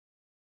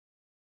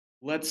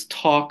Let's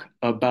talk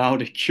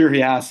about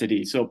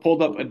curiosity. So,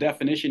 pulled up a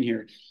definition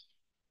here: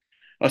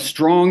 a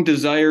strong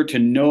desire to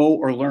know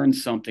or learn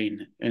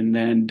something. And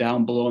then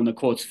down below in the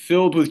quotes,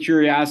 filled with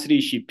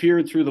curiosity, she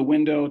peered through the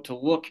window to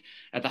look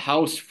at the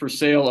house for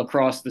sale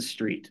across the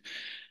street.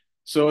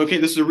 So, okay,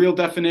 this is a real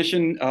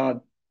definition.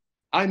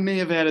 I may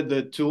have added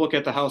the to look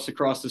at the house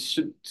across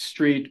the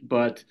street,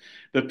 but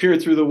the peer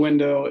through the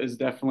window is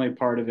definitely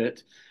part of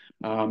it.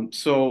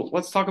 So,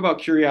 let's talk about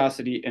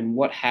curiosity and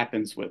what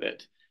happens with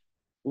it.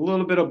 A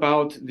little bit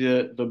about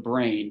the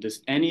brain.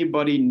 Does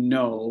anybody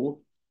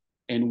know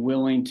and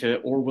willing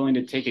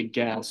to take a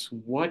guess,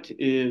 what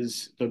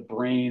is the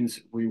brain's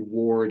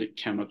reward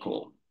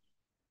chemical?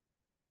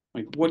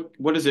 Like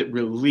what does it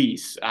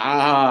release?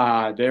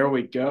 Ah, there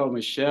we go,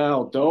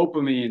 Michelle.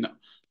 Dopamine.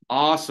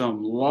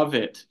 Awesome. Love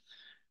it.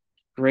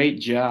 Great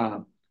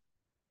job.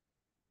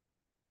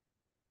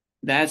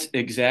 That's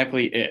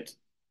exactly it.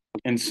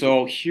 And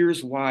so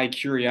here's why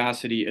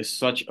curiosity is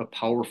such a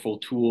powerful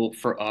tool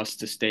for us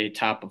to stay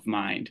top of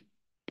mind.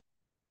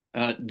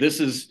 This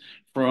is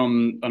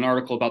from an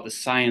article about the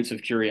science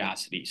of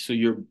curiosity. So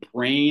your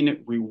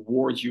brain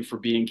rewards you for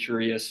being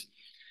curious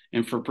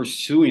and for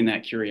pursuing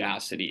that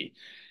curiosity.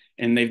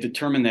 And they've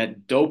determined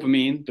that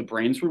dopamine, the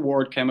brain's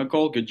reward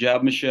chemical, good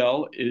job,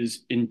 Michelle,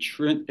 is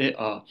intricately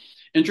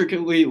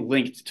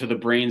linked to the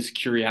brain's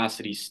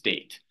curiosity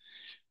state.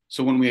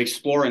 So when we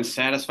explore and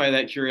satisfy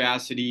that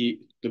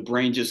curiosity, the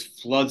brain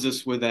just floods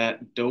us with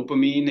that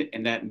dopamine,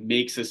 and that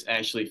makes us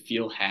actually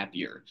feel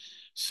happier.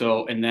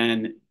 So, and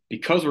then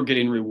because we're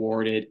getting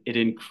rewarded, it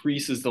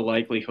increases the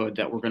likelihood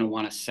that we're going to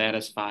want to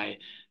satisfy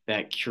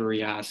that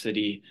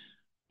curiosity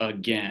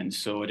again.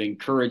 So it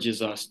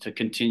encourages us to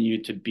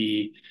continue to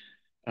be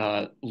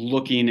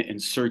looking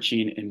and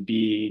searching and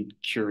being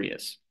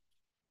curious.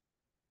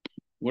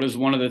 What is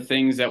one of the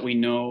things that we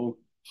know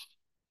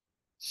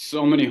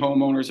so many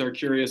homeowners are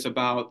curious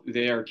about?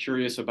 They are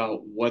curious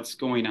about what's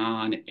going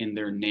on in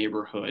their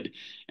neighborhood.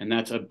 And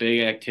that's a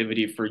big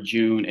activity for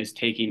June, is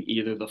taking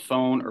either the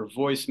phone or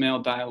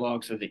voicemail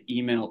dialogues or the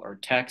email or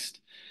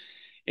text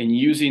and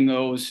using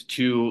those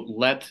to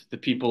let the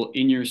people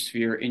in your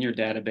sphere, in your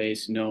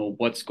database, know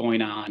what's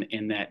going on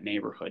in that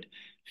neighborhood.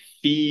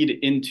 Feed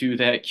into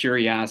that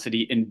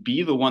curiosity and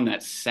be the one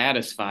that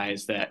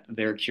satisfies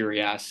their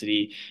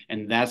curiosity,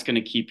 and that's going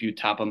to keep you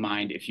top of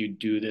mind if you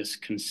do this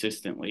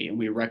consistently, and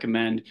we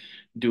recommend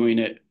doing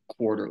it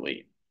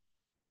quarterly.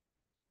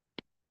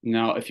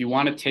 Now, if you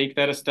want to take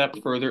that a step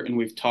further, and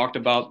we've talked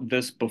about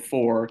this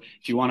before,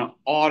 if you want to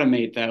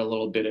automate that a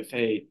little bit, if,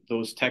 hey,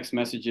 those text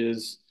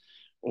messages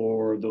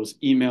or those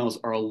emails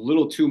are a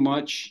little too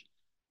much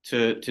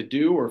to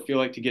do or feel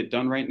like to get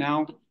done right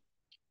now,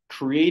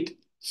 create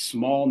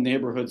small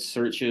neighborhood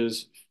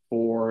searches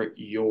for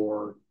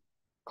your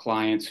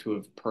clients who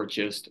have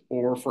purchased,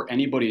 or for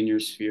anybody in your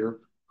sphere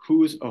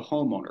who's a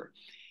homeowner.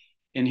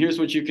 And here's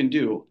what you can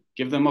do: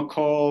 give them a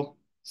call,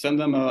 send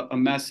them a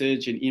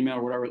message, an email,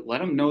 or whatever. Let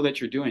them know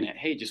that you're doing it.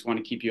 Hey, just want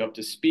to keep you up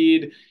to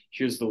speed.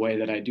 Here's the way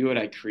that I do it.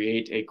 I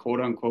create a quote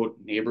unquote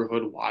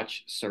neighborhood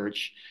watch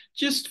search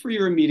just for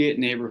your immediate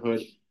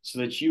neighborhood so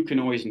that you can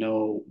always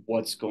know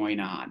what's going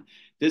on.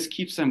 This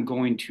keeps them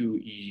going to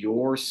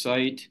your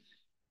site,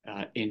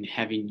 in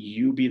having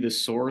you be the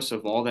source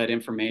of all that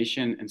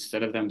information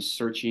instead of them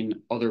searching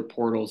other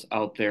portals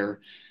out there.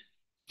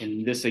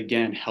 And this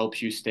again helps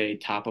you stay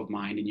top of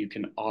mind, and you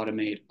can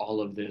automate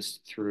all of this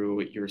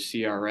through your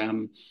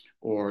CRM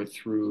or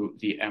through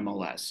the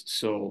MLS.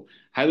 So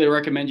highly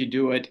recommend you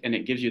do it, and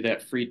it gives you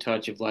that free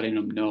touch of letting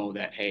them know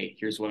that, hey,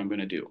 here's what I'm going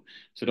to do.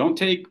 So don't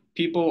take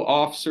people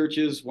off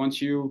searches once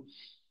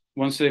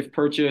they've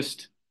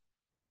purchased.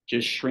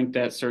 Just shrink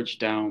that search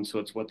down so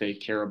it's what they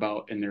care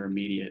about in their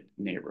immediate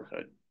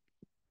neighborhood.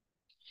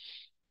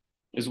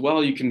 As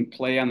well, you can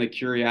play on the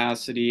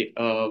curiosity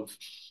of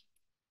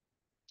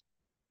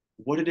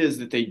what it is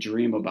that they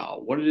dream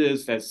about, what it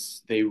is that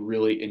they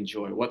really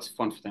enjoy, what's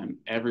fun for them.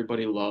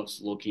 Everybody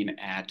loves looking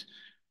at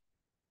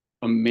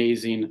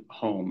amazing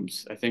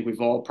homes. I think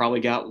we've all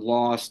probably got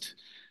lost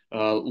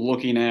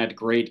looking at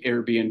great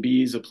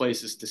Airbnbs of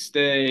places to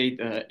stay,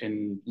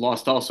 and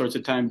lost all sorts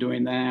of time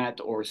doing that,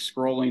 or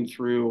scrolling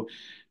through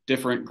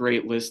different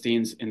great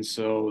listings. And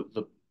so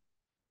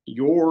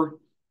your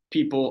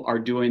people are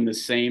doing the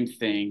same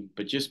thing,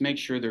 but just make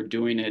sure they're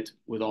doing it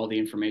with all the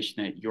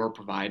information that you're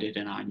provided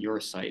and on your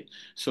site.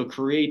 So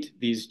create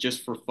these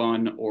just for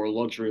fun or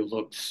luxury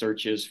looked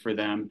searches for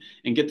them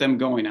and get them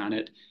going on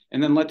it.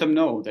 And then let them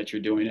know that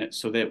you're doing it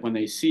so that when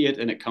they see it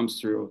and it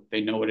comes through, they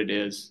know what it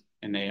is,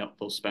 and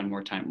they'll spend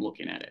more time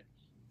looking at it.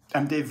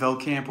 I'm Dave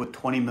Veldkamp with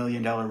 $20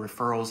 million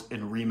referrals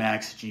in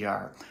Remax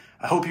GR.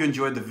 I hope you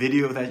enjoyed the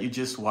video that you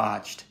just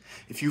watched.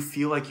 If you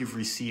feel like you've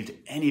received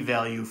any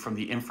value from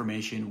the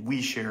information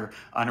we share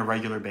on a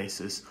regular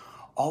basis,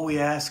 all we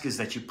ask is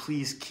that you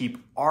please keep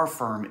our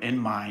firm in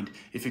mind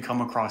if you come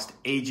across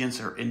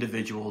agents or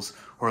individuals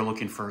who are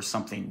looking for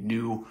something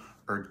new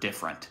or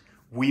different.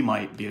 We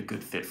might be a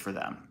good fit for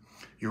them.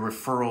 Your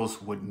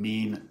referrals would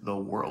mean the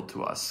world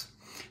to us.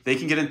 They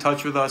can get in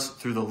touch with us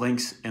through the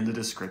links in the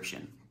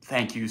description.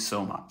 Thank you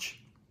so much.